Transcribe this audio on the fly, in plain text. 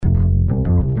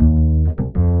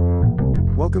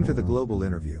Welcome to the Global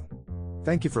Interview.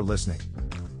 Thank you for listening.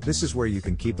 This is where you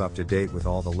can keep up to date with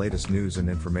all the latest news and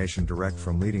information direct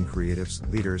from leading creatives,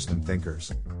 leaders, and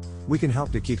thinkers. We can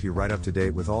help to keep you right up to date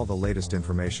with all the latest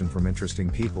information from interesting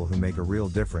people who make a real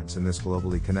difference in this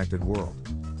globally connected world.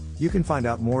 You can find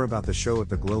out more about the show at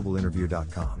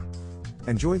theglobalinterview.com.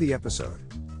 Enjoy the episode.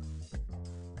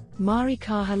 Mari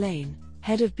Cahalane,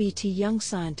 Head of BT Young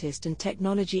Scientist and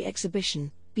Technology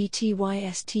Exhibition,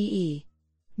 BTYSTE.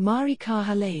 Mari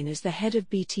Cahalane is the head of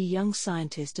BT Young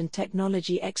Scientist and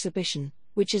Technology Exhibition,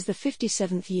 which is the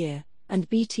 57th year, and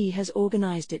BT has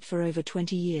organized it for over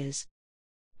 20 years.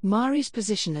 Mari's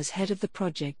position as head of the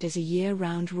project is a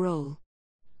year-round role.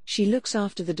 She looks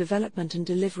after the development and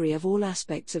delivery of all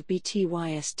aspects of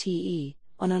BTYSTE,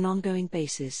 on an ongoing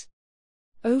basis.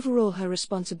 Overall, her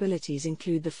responsibilities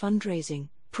include the fundraising,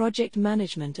 project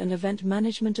management and event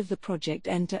management of the project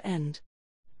end-to-end.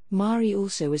 Mari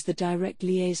also is the direct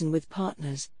liaison with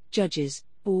partners, judges,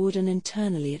 board and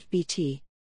internally at BT.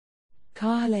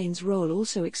 Cahalane's role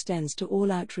also extends to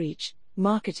all outreach,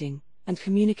 marketing, and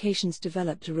communications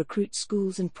developed to recruit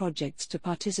schools and projects to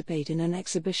participate in an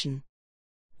exhibition.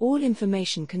 All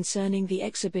information concerning the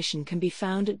exhibition can be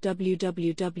found at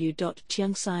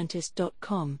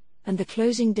www.youngscientist.com, and the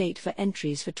closing date for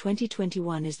entries for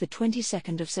 2021 is the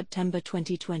 22nd of September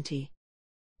 2020.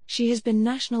 She has been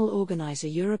National Organizer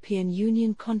European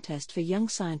Union Contest for Young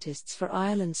Scientists for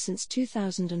Ireland since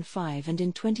 2005 and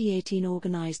in 2018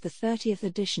 organised the 30th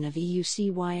edition of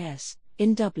EUCYS,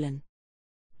 in Dublin.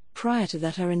 Prior to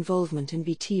that, her involvement in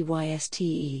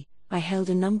BTYSTE, I held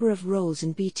a number of roles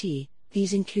in BT.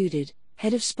 These included,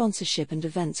 Head of Sponsorship and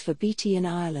Events for BT in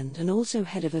Ireland and also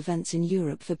Head of Events in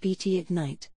Europe for BT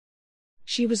Ignite.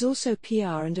 She was also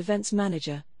PR and Events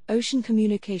Manager, Ocean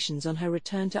Communications on her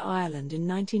return to Ireland in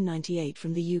 1998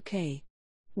 from the UK.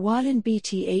 While in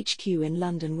BT HQ in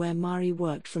London, where Mari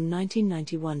worked from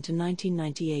 1991 to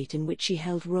 1998, in which she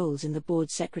held roles in the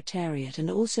board secretariat and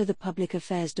also the Public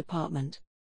Affairs Department.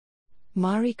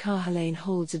 Mari Cahalane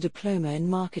holds a diploma in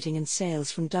Marketing and Sales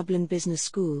from Dublin Business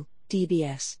School,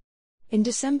 DBS. In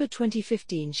December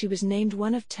 2015 she was named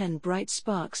one of 10 bright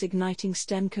sparks igniting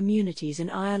STEM communities in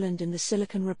Ireland and the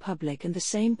Silicon Republic, and the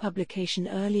same publication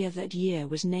earlier that year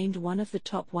was named one of the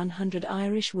top 100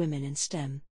 Irish women in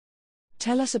STEM.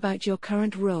 Tell us about your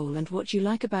current role and what you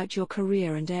like about your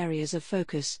career and areas of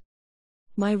focus.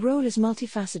 My role is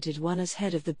multifaceted. One as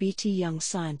head of the BT Young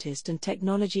Scientist and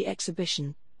Technology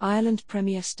Exhibition, Ireland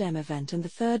premier STEM event and the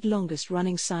third longest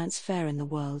running science fair in the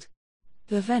world.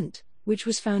 The event, which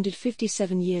was founded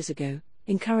 57 years ago,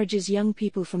 encourages young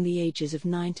people from the ages of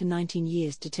 9 to 19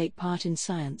 years to take part in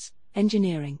science,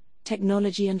 engineering,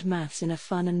 technology and maths in a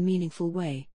fun and meaningful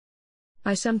way.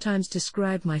 I sometimes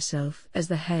describe myself as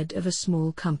the head of a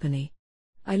small company.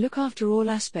 I look after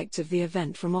all aspects of the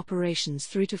event, from operations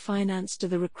through to finance to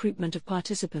the recruitment of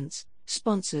participants,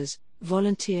 sponsors,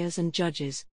 volunteers and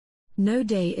judges. No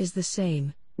day is the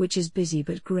same, which is busy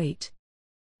but great.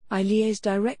 I liaise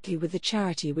directly with the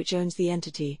charity which owns the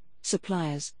entity,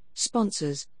 suppliers,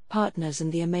 sponsors, partners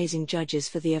and the amazing judges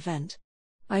for the event.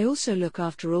 I also look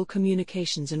after all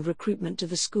communications and recruitment to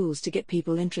the schools to get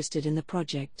people interested in the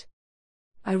project.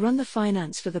 I run the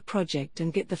finance for the project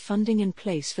and get the funding in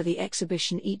place for the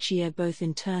exhibition each year, both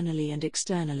internally and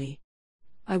externally.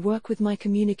 I work with my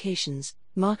communications,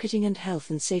 marketing and health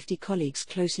and safety colleagues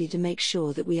closely to make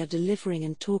sure that we are delivering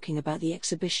and talking about the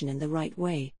exhibition in the right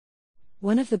way.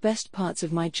 One of the best parts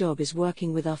of my job is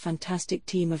working with our fantastic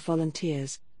team of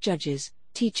volunteers, judges,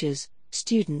 teachers,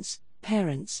 students,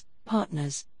 parents,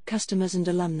 partners, customers and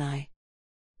alumni.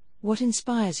 What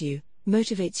inspires you,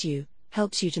 motivates you,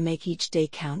 helps you to make each day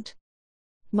count?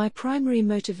 My primary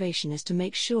motivation is to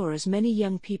make sure as many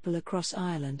young people across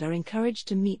Ireland are encouraged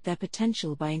to meet their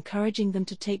potential by encouraging them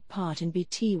to take part in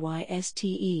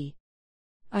BTYSTE.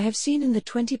 I have seen in the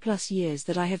 20+ years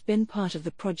that I have been part of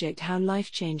the project how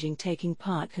life-changing taking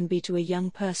part can be to a young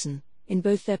person, in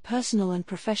both their personal and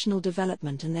professional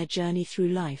development and their journey through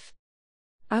life.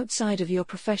 Outside of your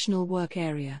professional work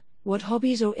area, what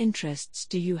hobbies or interests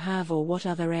do you have, or what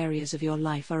other areas of your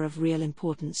life are of real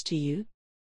importance to you?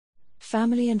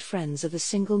 Family and friends are the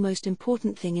single most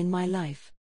important thing in my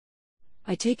life.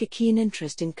 I take a keen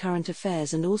interest in current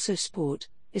affairs and also sport,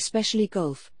 especially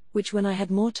golf, which when I had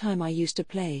more time I used to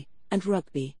play, and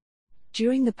rugby.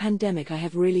 During the pandemic I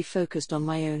have really focused on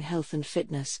my own health and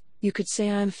fitness. You could say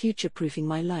I am future-proofing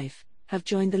my life, have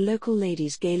joined the local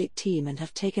ladies Gaelic team and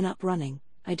have taken up running.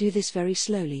 I do this very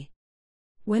slowly.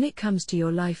 When it comes to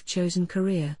your life-chosen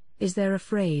career, is there a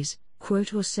phrase,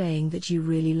 quote or saying that you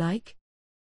really like?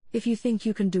 If you think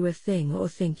you can do a thing or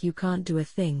think you can't do a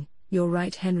thing, you're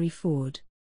right. Henry Ford.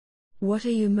 What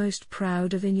are you most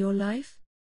proud of in your life?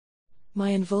 My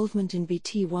involvement in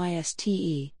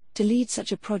BTYSTE, to lead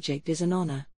such a project is an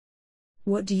honor.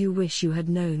 What do you wish you had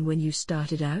known when you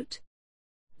started out?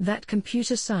 That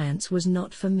computer science was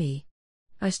not for me.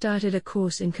 I started a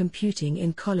course in computing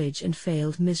in college and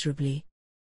failed miserably.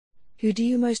 Who do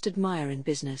you most admire in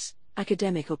business,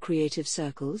 academic or creative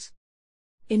circles?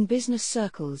 In business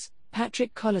circles,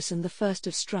 Patrick Collison, the first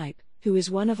of Stripe, who is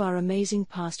one of our amazing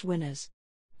past winners.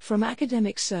 From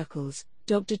academic circles,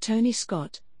 Dr. Tony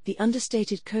Scott, the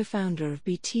understated co-founder of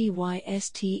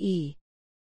BTYSTE.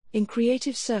 In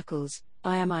creative circles,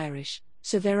 I am Irish,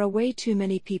 so there are way too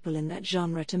many people in that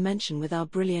genre to mention with our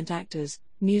brilliant actors,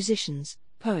 musicians,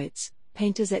 poets,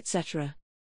 painters, etc.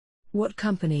 What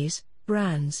companies,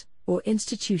 brands, or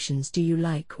institutions do you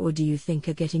like or do you think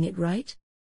are getting it right?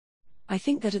 I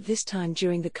think that at this time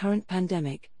during the current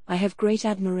pandemic, I have great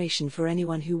admiration for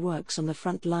anyone who works on the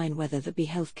front line, whether that be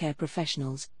healthcare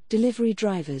professionals, delivery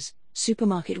drivers,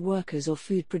 supermarket workers or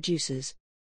food producers.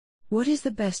 What is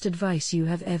the best advice you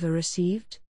have ever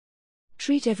received?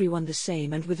 Treat everyone the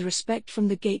same and with respect, from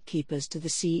the gatekeepers to the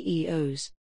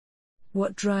CEOs.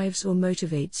 What drives or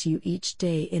motivates you each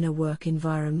day in a work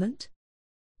environment?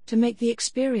 To make the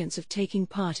experience of taking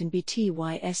part in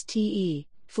BTYSTE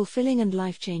fulfilling and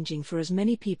life-changing for as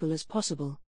many people as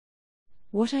possible.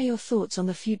 What are your thoughts on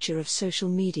the future of social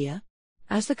media?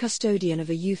 As the custodian of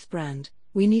a youth brand,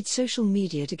 we need social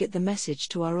media to get the message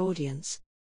to our audience.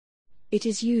 It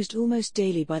is used almost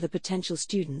daily by the potential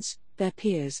students, their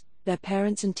peers, their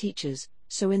parents and teachers,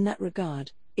 so in that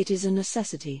regard, it is a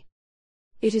necessity.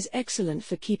 It is excellent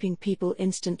for keeping people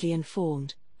instantly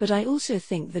informed, but I also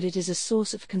think that it is a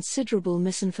source of considerable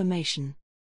misinformation.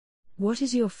 What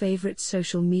is your favorite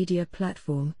social media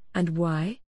platform, and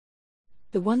why?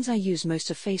 The ones I use most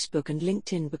are Facebook and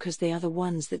LinkedIn because they are the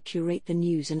ones that curate the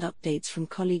news and updates from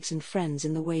colleagues and friends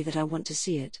in the way that I want to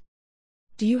see it.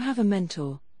 Do you have a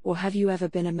mentor, or have you ever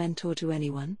been a mentor to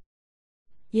anyone?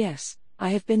 Yes, I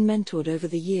have been mentored over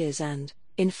the years and,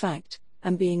 in fact,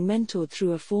 am being mentored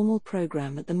through a formal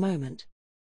program at the moment.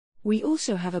 We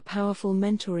also have a powerful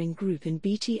mentoring group in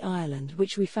BT Ireland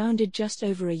which we founded just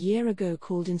over a year ago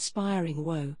called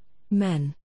Inspiring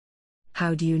Men.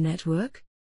 How do you network?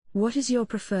 What is your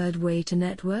preferred way to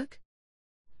network?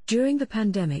 During the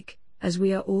pandemic, as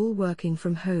we are all working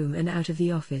from home and out of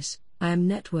the office, I am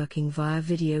networking via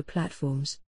video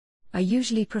platforms. I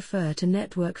usually prefer to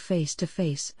network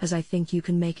face-to-face as I think you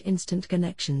can make instant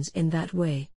connections in that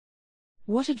way.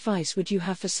 What advice would you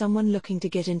have for someone looking to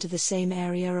get into the same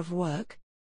area of work?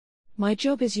 My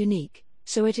job is unique,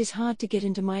 so it is hard to get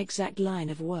into my exact line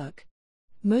of work.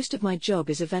 Most of my job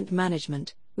is event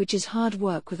management, which is hard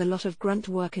work with a lot of grunt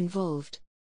work involved.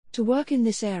 To work in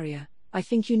this area, I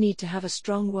think you need to have a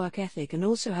strong work ethic and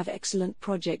also have excellent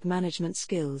project management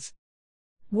skills.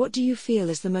 What do you feel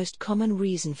is the most common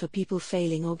reason for people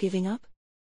failing or giving up?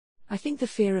 I think the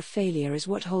fear of failure is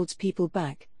what holds people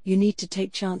back. You need to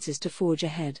take chances to forge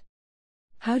ahead.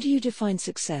 How do you define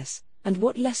success, and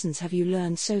what lessons have you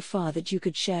learned so far that you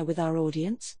could share with our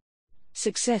audience?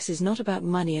 Success is not about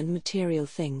money and material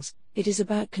things, it is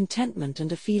about contentment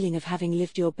and a feeling of having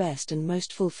lived your best and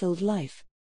most fulfilled life.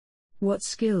 What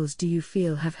skills do you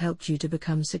feel have helped you to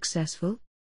become successful?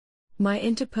 My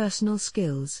interpersonal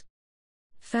skills.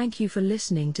 Thank you for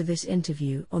listening to this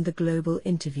interview on The Global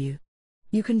Interview.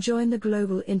 You can join the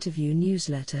Global Interview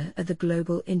newsletter at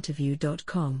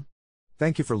theglobalinterview.com.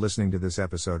 Thank you for listening to this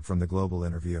episode from The Global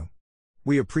Interview.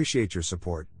 We appreciate your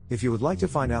support. If you would like to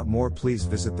find out more, please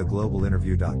visit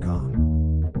theglobalinterview.com.